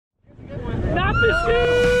the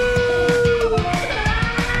shoes!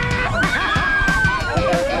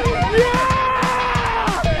 Yeah!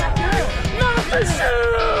 Not the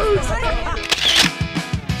shoes!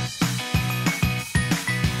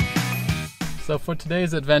 So for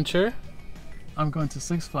today's adventure, I'm going to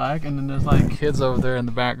Six Flags, and then there's like kids over there in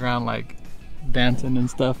the background like dancing and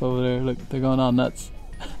stuff over there. Look, they're going all nuts.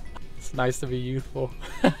 It's nice to be youthful.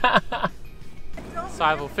 So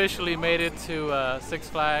I've officially made it to Six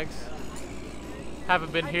Flags.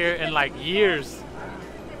 Haven't been here in like years.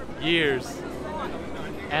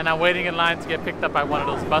 And I'm waiting in line to get picked up by one of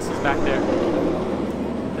those buses back there.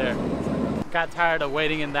 Got tired of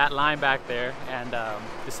waiting in that line back there and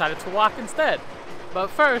decided to walk instead. But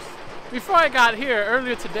first, before I got here,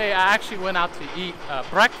 earlier today, I actually went out to eat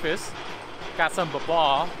breakfast. Got some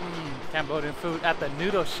babao, Cambodian food, at the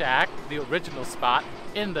Noodle Shack, the original spot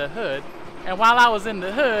in the hood. And while I was in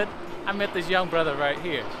the hood, I met this young brother right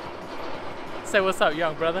here. Say what's up,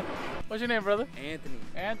 young brother. What's your name, brother? Anthony.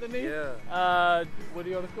 Anthony? Yeah. What do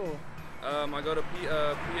you go to school? I go to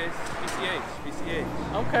PCH.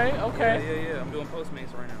 Okay. Yeah. I'm doing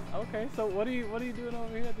Postmates right now. Okay, so what are you doing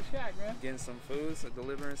over here at the shack, man? Getting some food,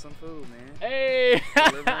 delivering some food, man. Hey!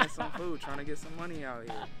 Delivering some food, trying to get some money out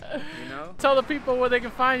here. You know? Tell the people where they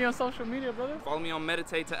can find you on social media, brother. Follow me on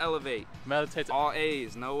Meditate to Elevate. Meditate to all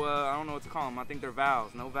A's. No, I don't know what to call them. I think they're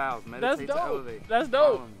vowels. No vowels. Meditate to Elevate. That's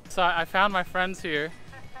dope. So I found my friends here.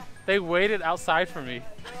 They waited outside for me.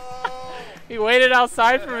 He waited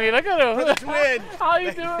outside for me. Look at him. Brother Twin. How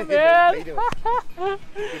you doing, man? How you doing? Good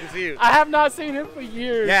to see you. I have not seen him for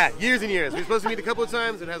years. Yeah, years and years. We were supposed to meet a couple of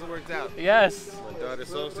times. It hasn't worked out. Yes. My daughter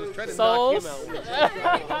Souls is trying to Souls? knock him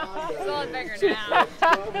out. Soul is bigger now.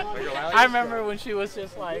 I remember when she was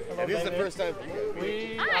just like, hello, This is the baby. first time.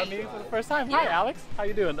 We are meeting for the first time. Hi, Alex. How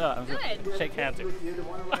you doing? Good. Shake hands.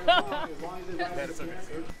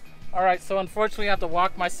 All right, so unfortunately I have to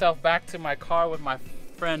walk myself back to my car with my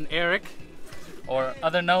friend Eric, or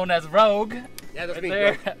other known as Rogue. Yeah, that's right me.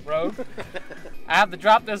 there. Rogue. I have to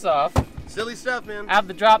drop this off. Silly stuff, man. I have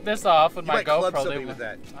to drop this off with You my might club GoPro. somebody with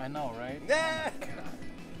that. I know, right? Nah.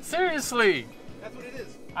 Seriously. That's what it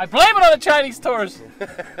is. I blame it on the Chinese tourists.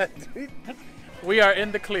 We are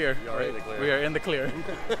in the clear. We are in the clear. We are in the clear.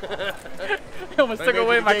 I almost took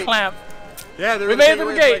away my clamp. Yeah, we made it to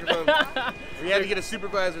the gate. We had to get a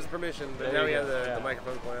supervisor's permission, but now we have the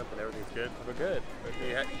microphone clamp and everything's good. We're good.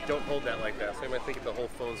 Don't hold that like that, so you might think the whole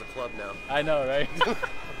phone's a club now. I know, right?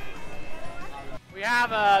 We have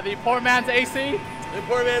the poor man's AC. The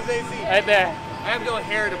poor man's AC. Right there. I have no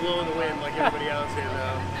hair to blow in the wind like everybody else here,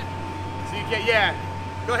 though. So you can't, yeah.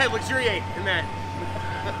 Go ahead, luxuriate in that.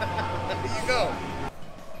 There you go.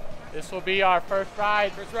 This will be our first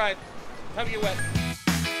ride. First ride. Time to get wet.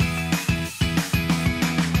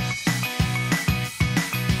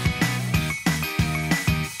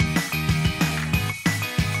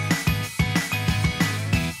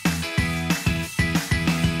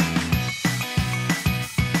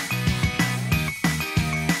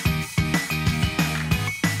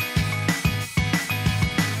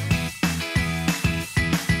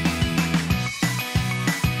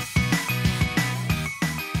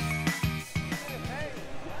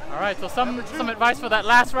 All right, so some advice for that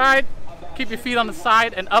last ride. Keep your feet on the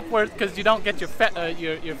side and upwards because you don't get your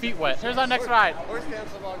feet wet. Here's our next ride.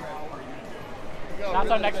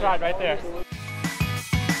 That's our next ride right there.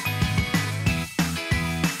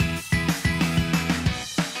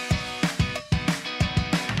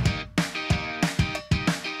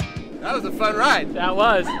 That was a fun ride. That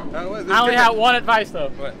was. That was. I only have one advice though.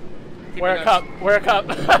 What? Wear a cup. Wear a cup.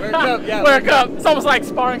 Wear a cup, yeah. Wear a cup. It's almost like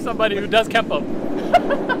sparring somebody who does Kempo.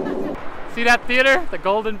 See that theater? The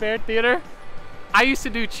Golden Bear Theater? I used to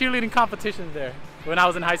do cheerleading competitions there when I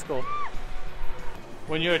was in high school.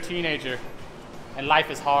 When you're a teenager and life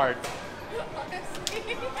is hard.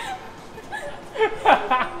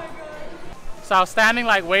 So I was standing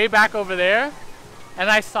like way back over there and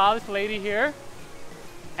I saw this lady here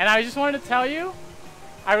and I just wanted to tell you,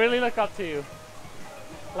 I really look up to you.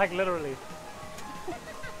 Like literally.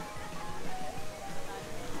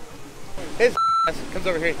 His comes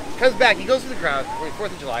over here, comes back, he goes to the crowd, we're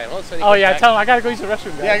 4th of July, and all of a sudden he Oh comes yeah, back. tell him I gotta go use the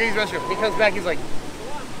restroom. Guys. Yeah, I gotta use the restroom. He comes back, he's like,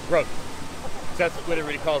 Rogue. So that's what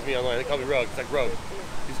everybody calls me online, they call me Rogue. It's like, Rogue.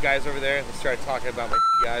 These guys over there, they started talking about my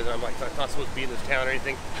guys, and I'm like, I'm not supposed to be in this town or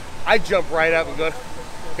anything. I jump right up and go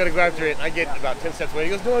after it, and I get about 10 steps away. He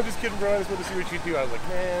goes, no, I'm just kidding, bro, I just want to see what you do. I was like,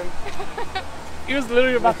 man. He was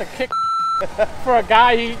literally about to kick for a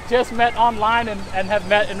guy he just met online and have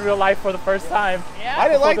met in real life for the first time. Yeah. I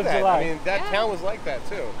didn't like 4th of that. July. I mean, that town was like that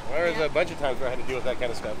too. There was a bunch of times where I had to deal with that kind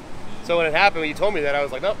of stuff. So when it happened, when you told me that, I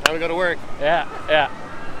was like, nope, time to go to work. Yeah, yeah.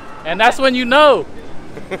 And that's when you know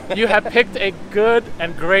you have picked a good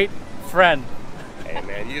and great friend. Hey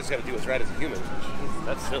man, you just gotta do what's right as a human. Jeez,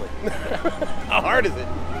 that's silly. How hard is it?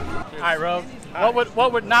 All right, Rogue.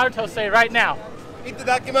 What would Naruto say right now?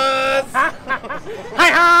 Itadakimasu!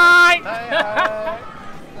 Hi hi!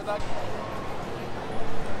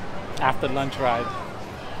 After lunch ride.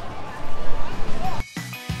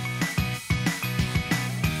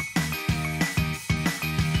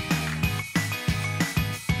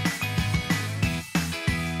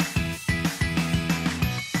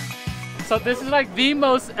 So this is like the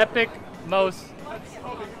most epic, most,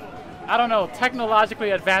 I don't know,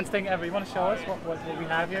 technologically advanced thing ever. You want to show us what we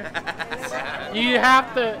have here? You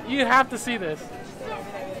have to see this.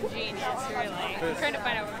 Genius, really. I'm trying to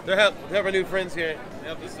find out. They have our new friends here. They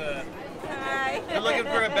helped us. Hi. They're looking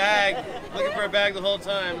for a bag. Looking for a bag the whole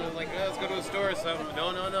time. They're like, oh, let's go to a store or something. No.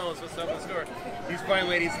 Let's go to the store. These fine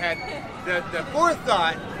ladies had the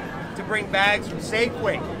forethought to bring bags from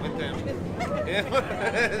Safeway with them.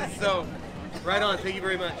 So, right on. Thank you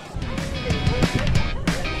very much.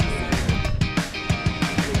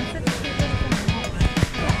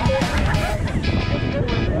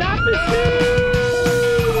 Not the shoes!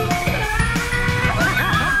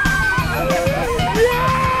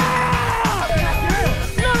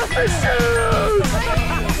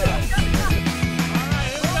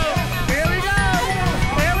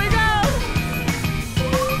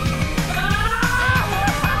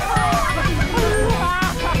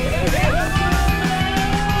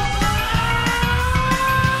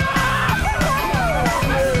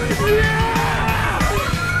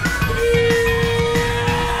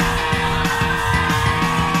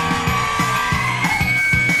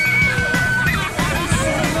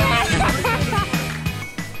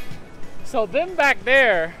 So them back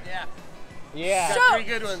there. Yeah. Got 3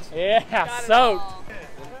 good ones. Yeah, soaked.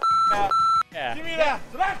 Yeah. Give me that.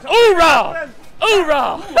 Oorah!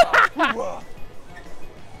 Oorah!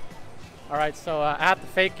 All right, so I had to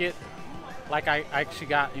fake it, like I actually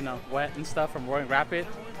got, you know, wet and stuff from Roaring Rapid,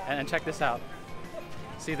 and check this out.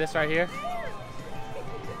 See this right here?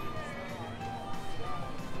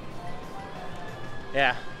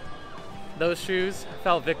 Yeah, those shoes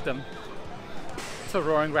fell victim to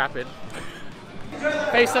Roaring Rapid.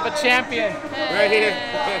 Face of a champion. Right here.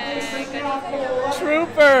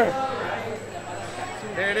 Trooper.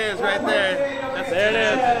 There it is, right there. There it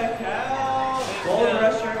is.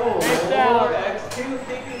 Face down.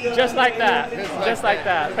 Just like that. Just like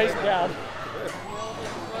that. Face down.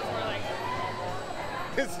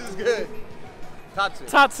 This is good.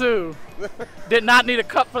 Tatsu. Did not need a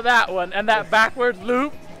cup for that one. And that backwards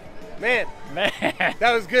loop. Man,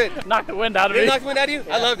 that was good. Knocked the wind out of me. Did it knock the wind out of you?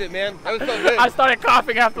 Yeah. I loved it, man. That was so good. I started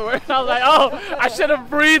coughing afterwards. I was like, oh, I should have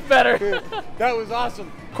breathed better. That was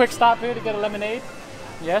awesome. Quick stop here to get a lemonade.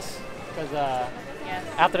 Yes, because Yes.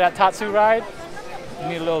 after that Tatsu ride, you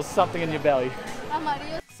need a little something in your belly.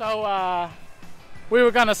 Amarillo. So we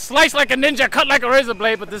were gonna slice like a ninja, cut like a razor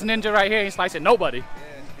blade, but this ninja right here ain't slicing nobody.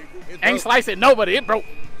 Ain't slicing nobody. It broke.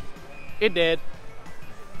 It dead.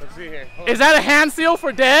 Let's see here. Is that a hand seal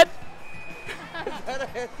for dead?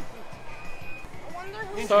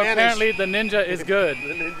 So apparently the ninja is good.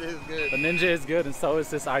 The ninja is good. The ninja is good, and so is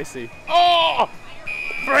this icy. Oh!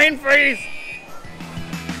 Brain freeze!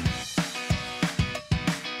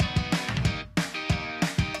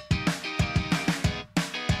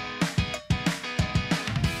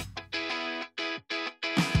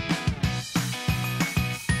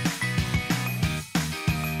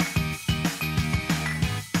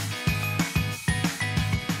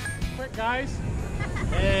 Quick, guys.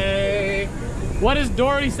 Hey. What does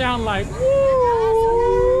Dory sound like?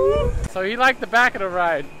 Woo! So he liked the back of the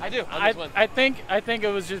ride. I do. I think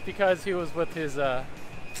it was just because he was with his my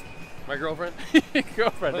girlfriend.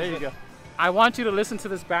 girlfriend. There you go. I want you to listen to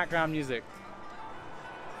this background music.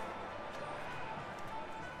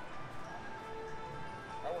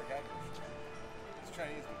 It's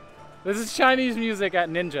Chinese. This is Chinese music at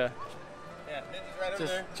Ninja. Yeah, Ninja's right over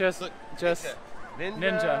there. Just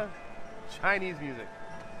Ninja. Chinese music.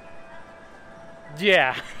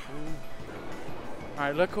 Yeah. All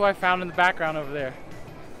right, look who I found in the background over there.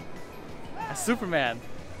 A Superman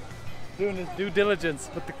doing his due diligence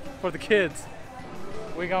for the kids.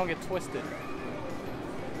 We're gonna get twisted,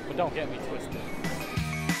 but don't get me twisted.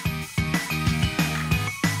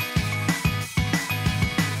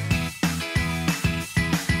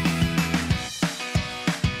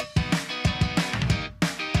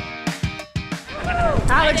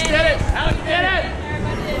 Alex did it! Alex did it!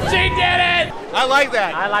 She did it! I like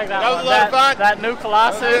that. I like that. That one. was a lot of fun. That new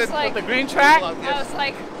Colossus Like- with the green track. I was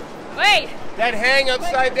like, wait. That hang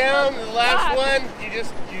upside down, the last God. one, you you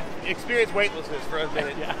experience weightlessness for a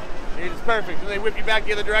minute. Yeah. You're just perfect. And they whip you back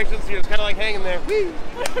the other direction, so you're just kind of like hanging there. Whee!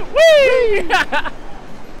 Whee!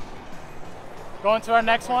 Going to our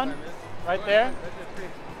next one, right there.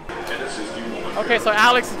 Okay, so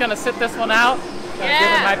Alex is gonna sit this one out. Gonna give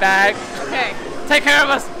him my bag. Okay. Take care of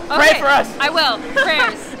us. Pray for us. I will.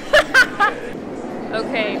 Prayers.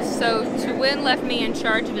 Okay, so Twin left me in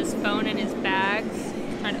charge of his phone and his bags.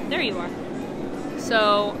 There you are.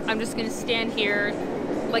 So I'm just gonna stand here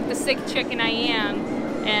like the sick chicken I am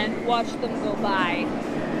and watch them go by.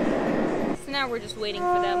 So now we're just waiting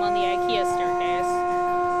for them on the IKEA staircase.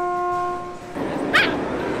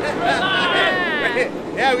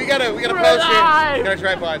 Yeah, we got a post here. We got a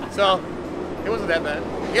tripod. So it wasn't that bad.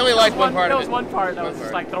 He only liked one part of it. There was one part that was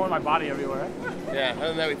just like throwing my body everywhere. Yeah, other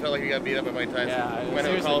than that, we felt like we got beat up by Mike Tyson.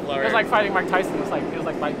 Yeah, Cauliflower. it was like fighting Mike Tyson. It was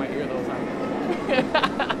like biting my ear the whole time.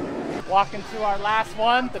 Walking to our last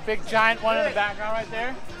one, the big giant one in the background right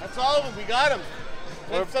there. That's all of them. We got them.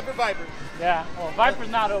 Except for Viper. Yeah, well, Viper's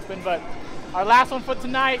not open, but our last one for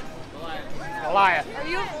tonight, Goliath. Are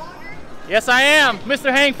you? Yes, I am.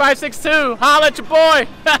 Mr. Hang 562. Holla at your boy.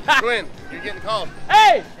 Twin, you're getting called.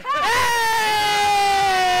 Hey!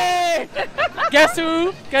 Hey! Guess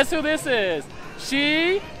who this is?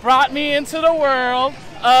 She brought me into the world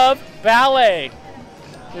of ballet.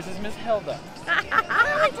 This is Miss Hilda. Who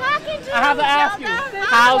are we talking to? I have to ask you.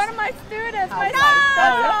 How's one of my students. My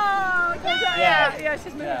yeah,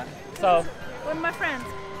 she's moving. Yeah. So, One of my friends.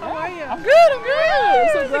 How are you? I'm good. I'm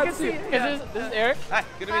so glad to see you. Yeah. This is Eric. Hi,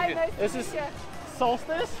 good to meet you. Nice This is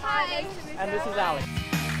Solstice. Hi, nice to meet you. And this is Alex.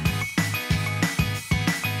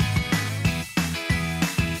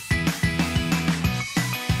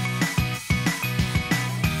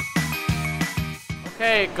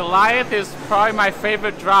 Okay, Goliath is probably my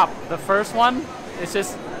favorite drop. The first one is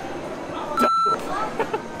just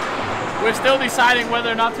We're still deciding whether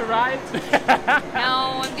or not to ride.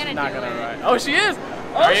 No, I'm gonna Not do gonna it. ride. Oh, she is.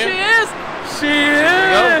 Oh, Are you? she is. She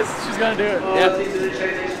is. She's gonna do it. Yeah.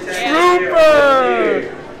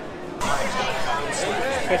 Trooper.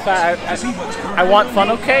 Okay, so I want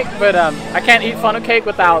funnel cake, but I can't eat funnel cake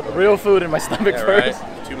without real food in my stomach first.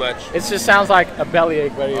 Right. Too much. It just sounds like a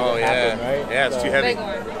bellyache ready to Oh happen, yeah. right? Yeah, it's So too heavy. Big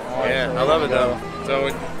one. Yeah, I love it though. So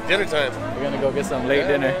it's dinner time. We're gonna go get some late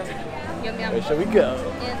dinner. Yum yum. Where should we go?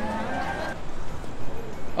 Yeah.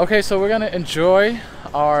 Okay, so we're gonna enjoy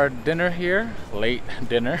our dinner here, late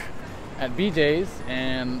dinner, at BJ's,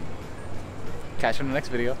 and catch you in the next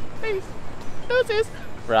video. Peace. Deuces.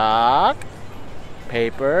 Rock,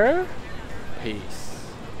 paper, peace.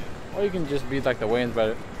 Or you can just be like the Wayans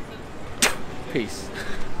brother. Peace.